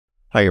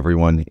Hi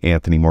everyone,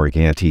 Anthony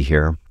Morganti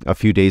here. A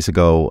few days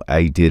ago,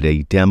 I did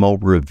a demo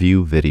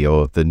review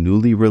video of the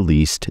newly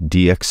released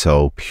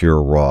DxO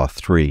PureRAW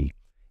 3.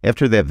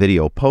 After that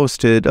video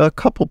posted, a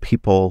couple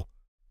people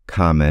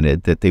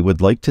commented that they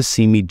would like to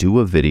see me do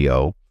a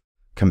video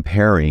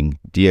comparing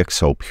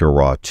DxO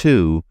PureRAW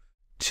 2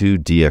 to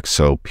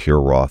DxO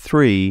PureRAW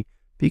 3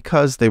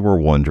 because they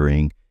were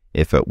wondering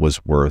if it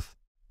was worth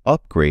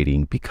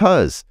upgrading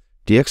because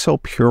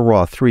DxO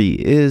PureRAW 3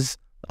 is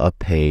a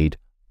paid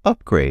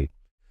upgrade.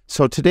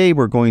 So today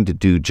we're going to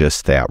do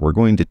just that. We're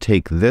going to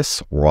take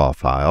this RAW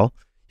file.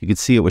 You can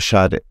see it was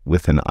shot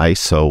with an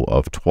ISO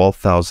of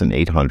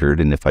 12,800,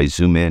 and if I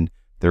zoom in,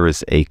 there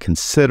is a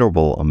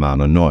considerable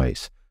amount of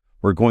noise.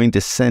 We're going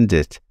to send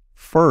it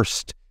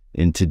first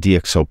into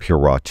DxO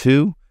PureRAW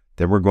 2,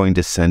 then we're going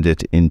to send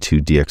it into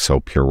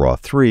DxO PureRAW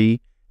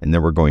 3, and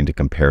then we're going to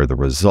compare the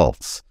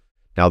results.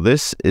 Now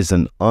this is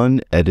an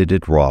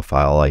unedited RAW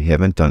file. I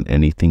haven't done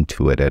anything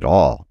to it at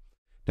all.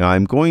 Now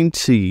I'm going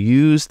to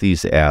use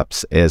these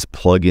apps as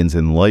plugins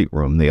in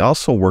Lightroom. They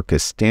also work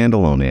as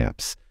standalone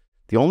apps.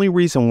 The only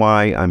reason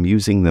why I'm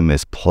using them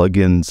as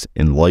plugins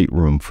in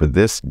Lightroom for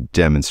this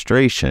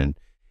demonstration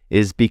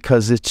is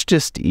because it's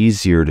just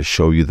easier to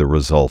show you the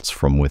results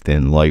from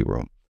within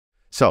Lightroom.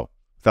 So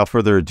without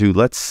further ado,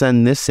 let's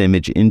send this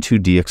image into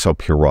DxO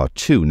PureRAW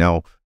 2.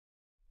 Now,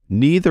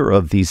 neither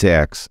of these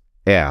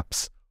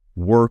apps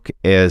work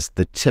as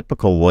the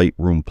typical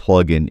Lightroom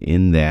plugin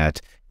in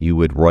that you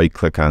would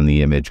right-click on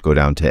the image, go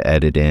down to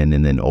Edit In,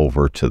 and then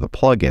over to the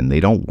plugin. They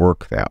don't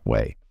work that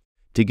way.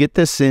 To get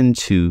this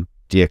into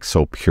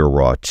DxO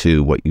PureRAW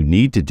 2, what you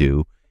need to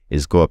do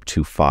is go up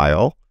to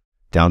File,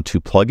 down to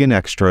Plugin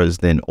Extras,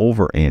 then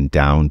over and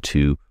down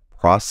to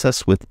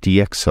Process with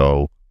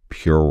DxO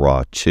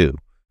PureRAW 2.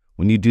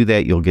 When you do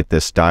that, you'll get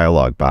this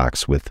dialog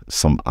box with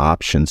some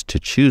options to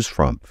choose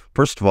from.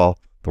 First of all,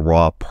 the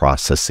raw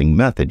processing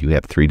method. You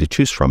have 3 to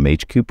choose from,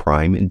 HQ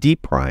Prime and D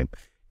Prime.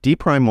 D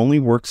Prime only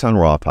works on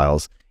RAW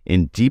files,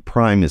 and D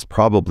Prime is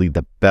probably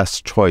the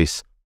best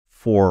choice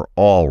for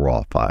all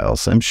RAW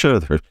files. I'm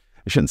sure I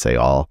shouldn't say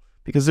all,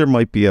 because there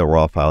might be a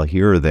RAW file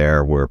here or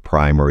there where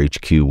Prime or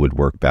HQ would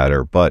work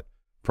better. But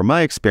from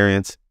my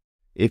experience,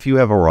 if you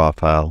have a RAW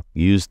file,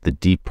 use the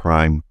D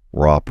Prime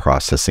raw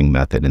processing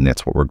method, and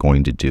that's what we're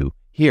going to do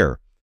here.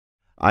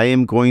 I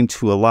am going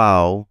to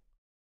allow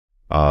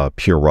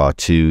PureRAW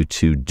 2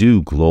 to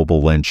do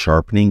global lens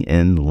sharpening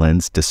and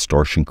lens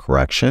distortion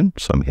correction.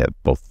 So I'm going to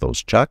have both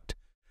those checked.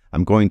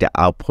 I'm going to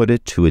output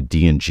it to a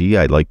DNG.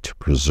 I like to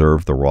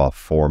preserve the raw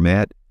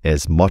format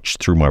as much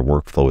through my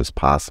workflow as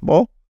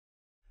possible.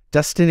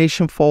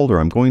 Destination folder,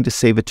 I'm going to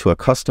save it to a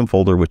custom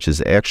folder, which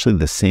is actually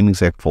the same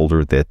exact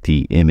folder that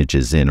the image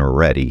is in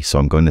already. So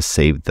I'm going to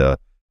save the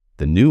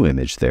new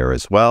image there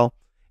as well.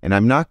 And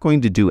I'm not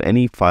going to do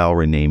any file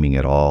renaming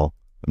at all.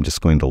 I'm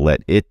just going to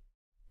let it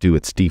do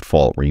its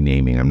default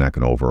renaming. I'm not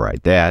going to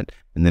override that.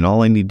 And then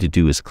all I need to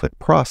do is click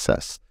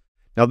Process.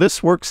 Now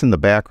this works in the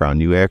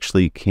background. You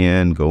actually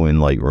can go in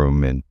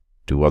Lightroom and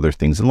do other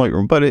things in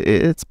Lightroom, but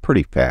it's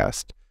pretty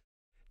fast.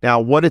 Now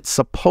what it's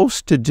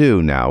supposed to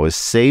do now is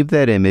save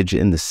that image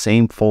in the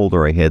same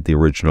folder I had the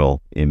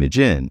original image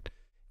in.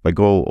 If I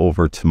go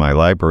over to my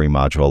library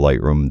module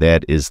Lightroom,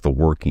 that is the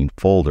working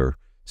folder.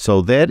 So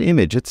that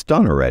image, it's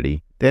done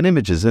already. That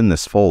image is in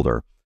this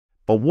folder.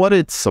 But what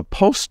it's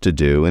supposed to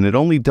do, and it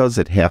only does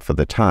it half of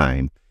the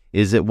time,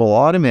 is it will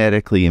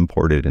automatically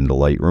import it into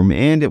Lightroom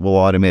and it will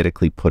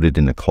automatically put it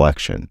in a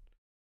collection.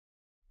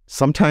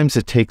 Sometimes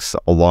it takes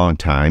a long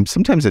time.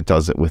 Sometimes it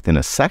does it within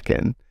a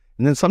second,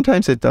 and then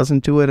sometimes it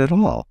doesn't do it at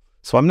all.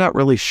 So I'm not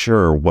really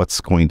sure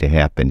what's going to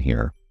happen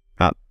here.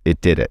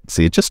 It did it.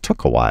 See, it just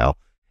took a while,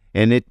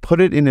 and it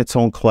put it in its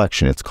own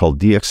collection. It's called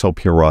DxO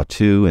PureRAW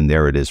 2, and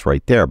there it is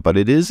right there. But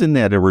it is in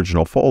that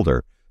original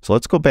folder. So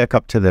let's go back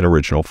up to that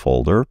original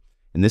folder.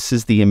 And this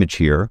is the image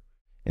here,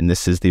 and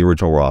this is the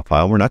original RAW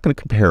file. We're not going to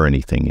compare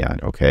anything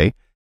yet, okay?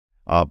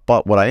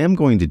 But what I am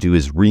going to do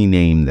is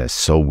rename this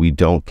so we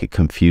don't get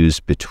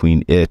confused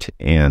between it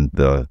and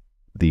the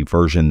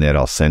version that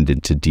I'll send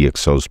into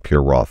DxO's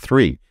PureRAW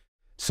 3.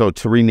 So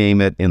to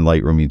rename it in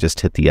Lightroom, you just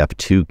hit the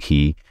F2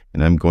 key,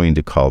 and I'm going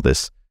to call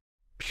this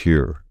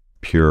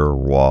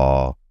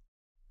PureRAW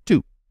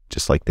 2,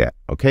 just like that,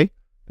 okay?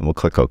 And we'll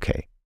click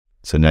OK.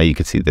 So now you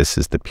can see this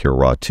is the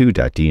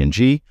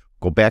PureRAW2.dng.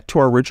 Go back to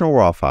our original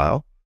RAW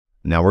file.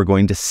 Now we're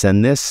going to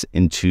send this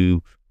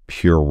into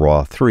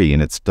PureRAW 3,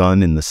 and it's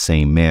done in the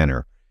same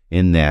manner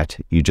in that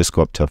you just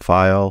go up to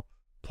File,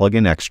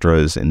 Plugin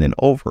Extras, and then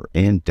over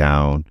and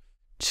down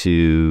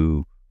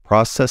to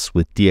Process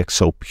with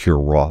DxO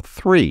PureRAW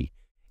 3.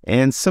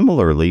 And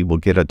similarly, we'll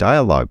get a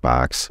dialog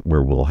box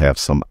where we'll have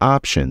some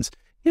options.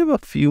 You have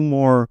a few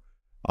more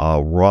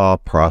raw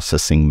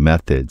processing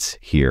methods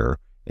here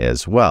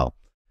as well.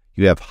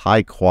 You have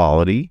high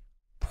quality,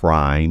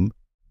 prime,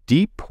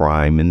 D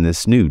Prime, in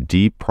this new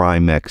D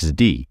Prime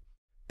XD.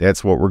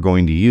 That's what we're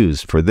going to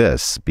use for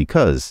this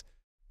because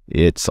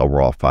it's a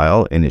RAW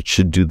file and it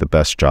should do the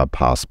best job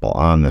possible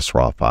on this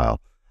RAW file.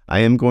 I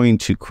am going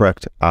to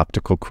correct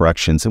optical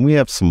corrections, and we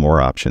have some more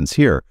options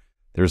here.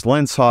 There's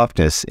lens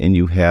softness, and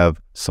you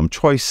have some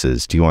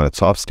choices. Do you want it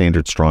soft,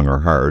 standard, strong, or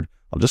hard?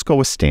 I'll just go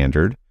with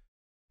standard.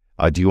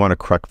 Do you want to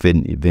correct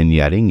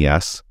vignetting?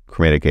 Yes.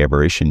 Chromatic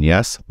aberration?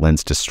 Yes.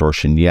 Lens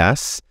distortion?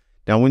 Yes.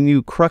 Now, when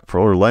you correct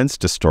for lens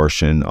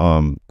distortion,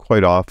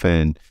 quite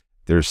often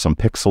there's some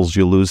pixels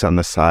you lose on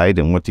the side.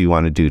 And what do you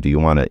want to do? Do you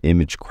want to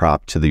image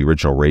crop to the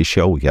original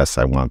ratio? Yes,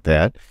 I want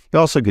that. You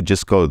also could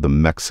just go to the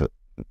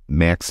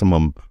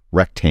maximum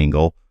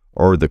rectangle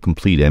or the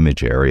complete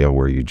image area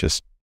where you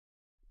just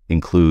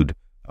include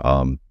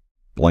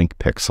blank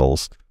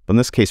pixels. But in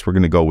this case, we're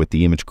going to go with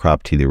the image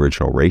crop to the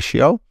original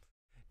ratio.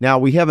 Now,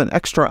 we have an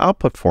extra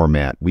output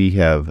format. We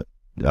have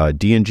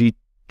DNG,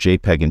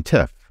 JPEG, and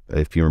TIFF.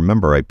 If you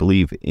remember, I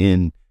believe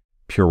in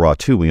PureRAW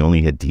 2, we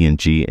only had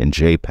DNG and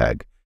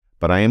JPEG.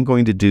 But I am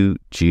going to do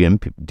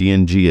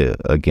DNG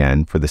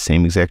again for the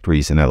same exact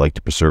reason. I like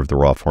to preserve the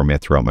RAW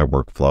format throughout my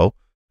workflow.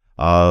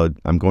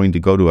 I'm going to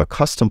go to a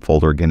custom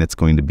folder. Again, it's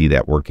going to be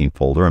that working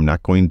folder. I'm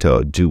not going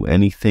to do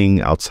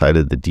anything outside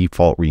of the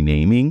default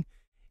renaming.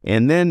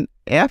 And then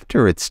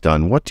after it's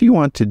done, what do you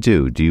want to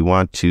do? Do you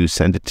want to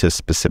send it to a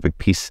specific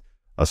piece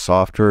of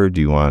software? What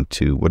do you want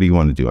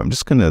to do? I'm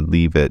just going to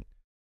leave it.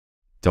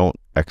 Don't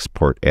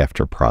export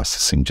after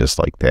processing just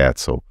like that.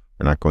 So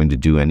we're not going to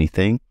do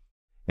anything.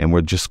 And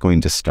we're just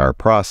going to start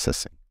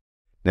processing.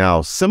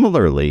 Now,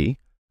 similarly,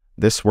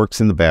 this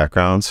works in the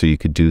background, so you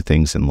could do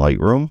things in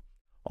Lightroom.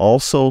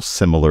 Also,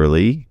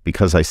 similarly,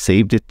 because I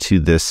saved it to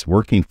this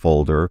working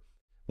folder,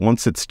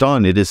 once it's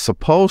done, it is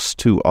supposed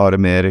to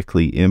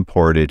automatically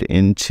import it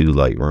into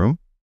Lightroom.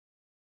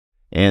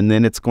 And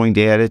then it's going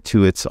to add it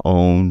to its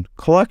own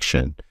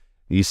collection.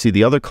 You see,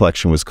 the other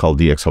collection was called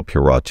DxO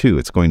PureRAW 2.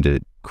 It's going to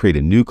create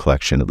a new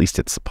collection, at least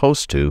it's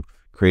supposed to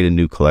create a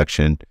new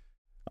collection,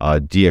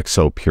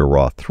 DxO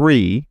PureRAW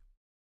 3,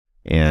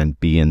 and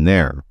be in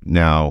there.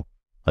 Now,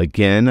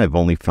 again, I've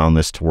only found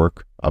this to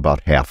work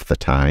about half the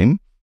time.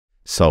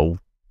 So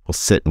we'll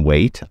sit and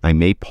wait. I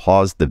may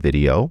pause the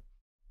video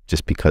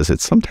just because it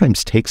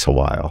sometimes takes a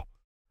while.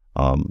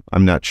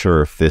 I'm not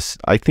sure if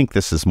I think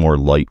this is more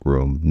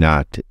Lightroom,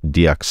 not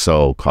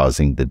DxO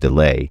causing the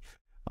delay.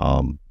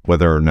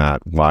 Whether or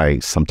not why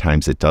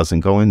sometimes it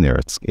doesn't go in there,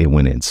 it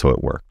went in, so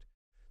it worked.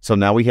 So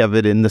now we have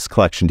it in this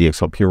collection,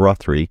 DxO PureRAW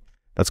 3.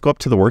 Let's go up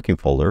to the working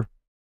folder.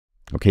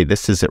 Okay,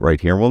 this is it right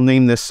here. We'll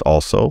name this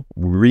also,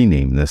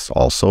 rename this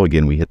also.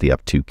 Again, we hit the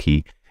F2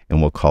 key,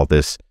 and we'll call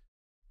this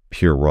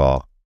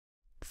PureRAW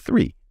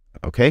 3,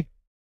 okay?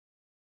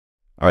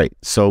 All right,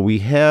 so we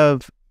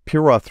have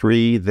PureRAW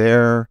 3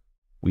 there.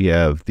 We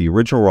have the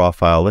original RAW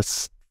file.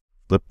 Let's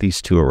flip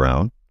these two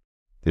around.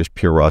 There's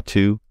PureRAW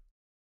 2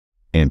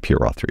 and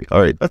PureRAW 3. All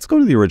right, let's go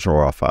to the original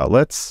RAW file.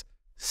 Let's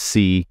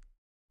see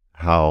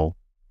how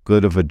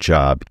good of a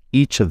job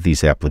each of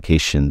these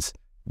applications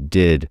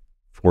did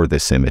for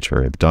this image,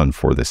 or have done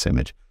for this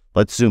image.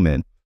 Let's zoom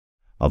in.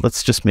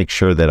 Let's just make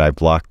sure that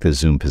I've locked the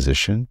zoom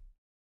position.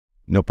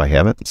 Nope, I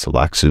haven't. So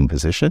lock zoom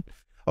position.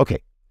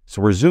 Okay,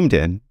 so we're zoomed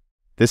in.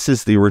 This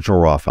is the original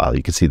RAW file.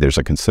 You can see there's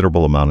a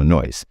considerable amount of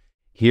noise.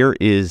 Here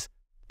is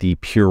the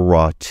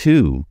PureRAW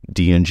 2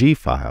 DNG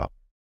file.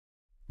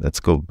 Let's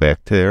go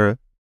back to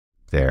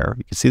there.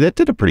 You can see that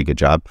did a pretty good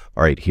job.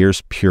 All right,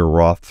 here's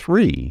PureRAW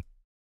 3.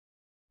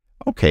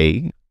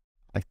 Okay,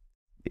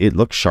 it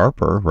looks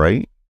sharper,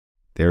 right?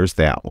 There's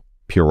that one.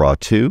 PureRAW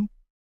 2,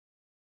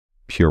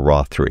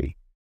 PureRAW 3,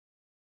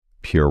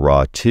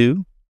 PureRAW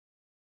 2,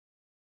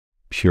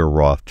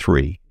 PureRAW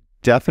 3.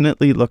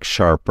 Definitely looks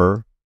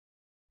sharper.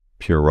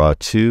 PureRAW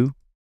 2,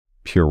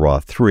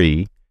 PureRAW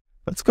 3.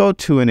 Let's go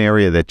to an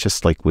area that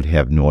just like would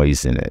have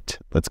noise in it.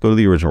 Let's go to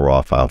the original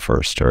RAW file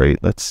first, all right?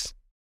 Let's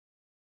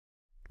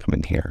come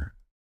in here.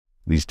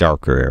 These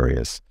darker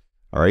areas,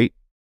 all right?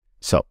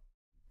 So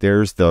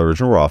there's the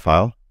original RAW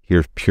file.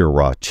 Here's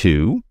PureRAW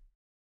 2,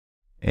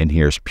 and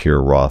here's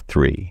PureRAW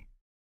 3.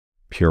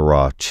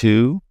 PureRAW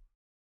 2,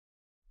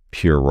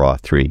 PureRAW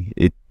 3.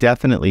 It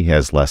definitely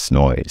has less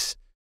noise.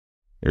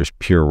 There's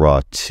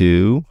PureRAW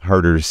 2,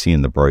 harder to see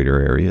in the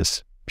brighter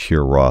areas.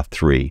 PureRAW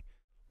 3.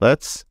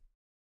 Let's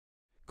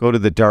go to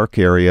the dark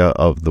area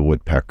of the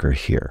woodpecker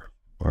here.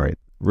 All right,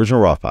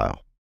 original RAW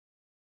file.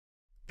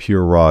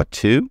 PureRAW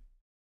 2,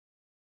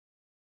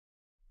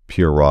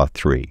 PureRAW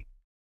 3.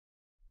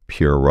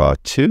 PureRAW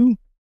 2,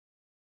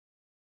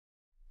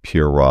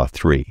 PureRAW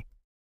 3.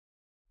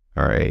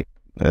 All right,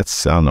 I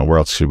don't know, where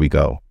else should we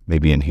go?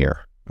 Maybe in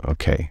here.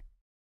 Okay.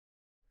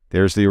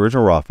 There's the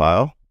original RAW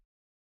file.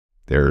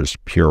 There's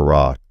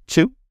PureRAW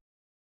 2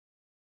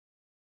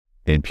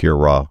 and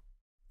PureRAW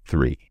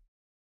 3.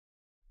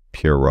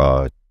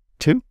 PureRAW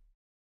 2,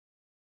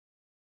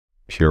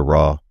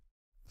 PureRAW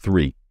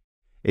 3.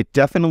 It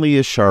definitely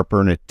is sharper,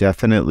 and it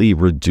definitely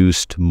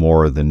reduced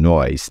more of the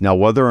noise. Now,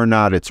 whether or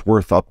not it's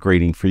worth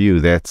upgrading for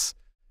you, that's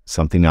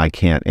something I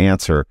can't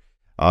answer.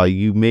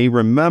 You may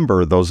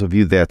remember, those of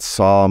you that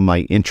saw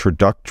my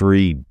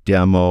introductory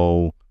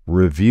demo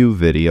review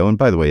video, and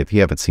by the way, if you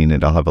haven't seen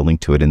it, I'll have a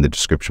link to it in the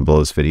description below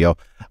this video.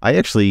 I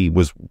actually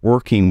was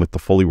working with the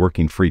fully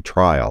working free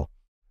trial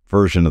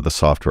version of the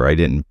software. I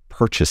didn't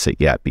purchase it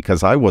yet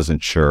because I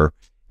wasn't sure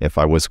if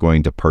I was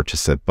going to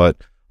purchase it. But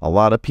a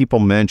lot of people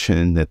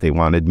mentioned that they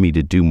wanted me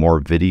to do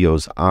more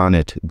videos on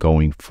it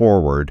going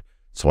forward,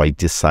 so I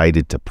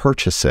decided to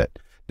purchase it.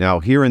 Now,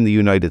 here in the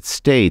United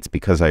States,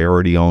 because I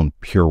already own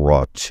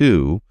PureRAW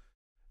 2,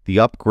 the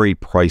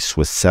upgrade price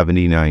was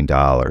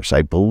 $79.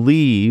 I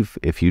believe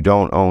if you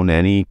don't own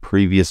any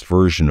previous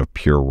version of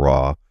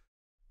PureRAW,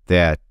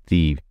 that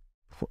the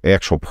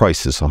actual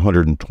price is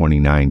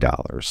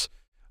 $129.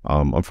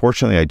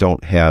 Unfortunately, I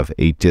don't have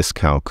a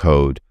discount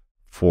code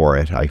for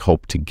it. I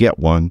hope to get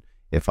one.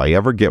 If I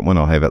ever get one,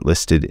 I'll have it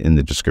listed in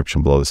the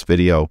description below this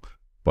video,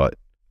 but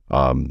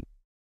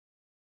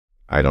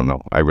I don't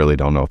know. I really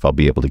don't know if I'll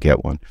be able to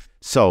get one.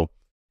 So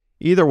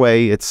either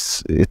way,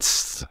 it's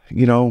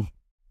you know,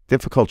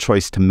 difficult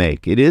choice to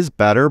make. It is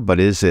better, but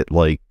is it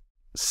like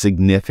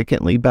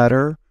significantly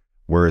better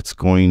where it's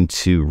going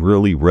to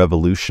really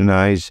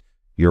revolutionize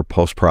your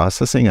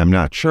post-processing? I'm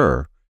not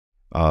sure.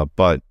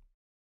 But,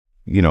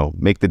 you know,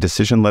 make the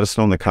decision. Let us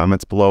know in the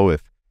comments below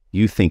if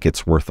you think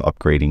it's worth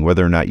upgrading,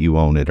 whether or not you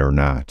own it or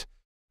not.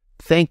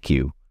 Thank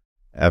you,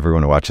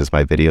 everyone who watches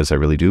my videos. I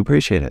really do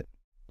appreciate it.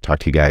 Talk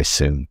to you guys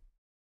soon.